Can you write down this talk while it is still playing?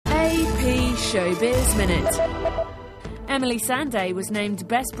ShowBiz Minute. Emily Sandé was named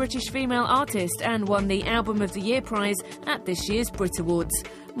Best British Female Artist and won the Album of the Year prize at this year's Brit Awards.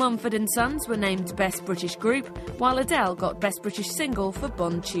 Mumford Sons were named Best British Group, while Adele got Best British Single for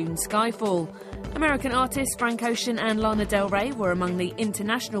Bond tune Skyfall. American artists Frank Ocean and Lana Del Rey were among the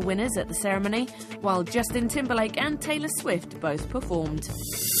international winners at the ceremony, while Justin Timberlake and Taylor Swift both performed.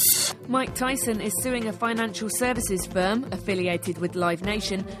 Mike Tyson is suing a financial services firm affiliated with Live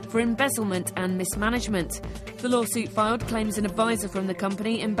Nation for embezzlement and mismanagement. The lawsuit filed claims an advisor from the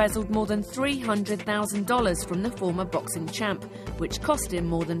company embezzled more than $300,000 from the former boxing champ, which cost him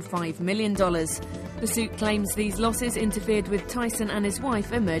more than $5 million. The suit claims these losses interfered with Tyson and his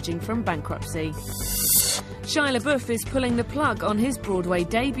wife emerging from bankruptcy. Shia LaBeouf is pulling the plug on his Broadway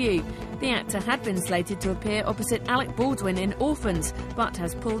debut. The actor had been slated to appear opposite Alec Baldwin in Orphans, but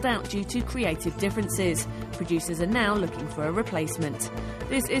has pulled out due to creative differences. Producers are now looking for a replacement.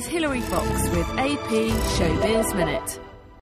 This is Hilary Fox with AP ShowBiz Minute.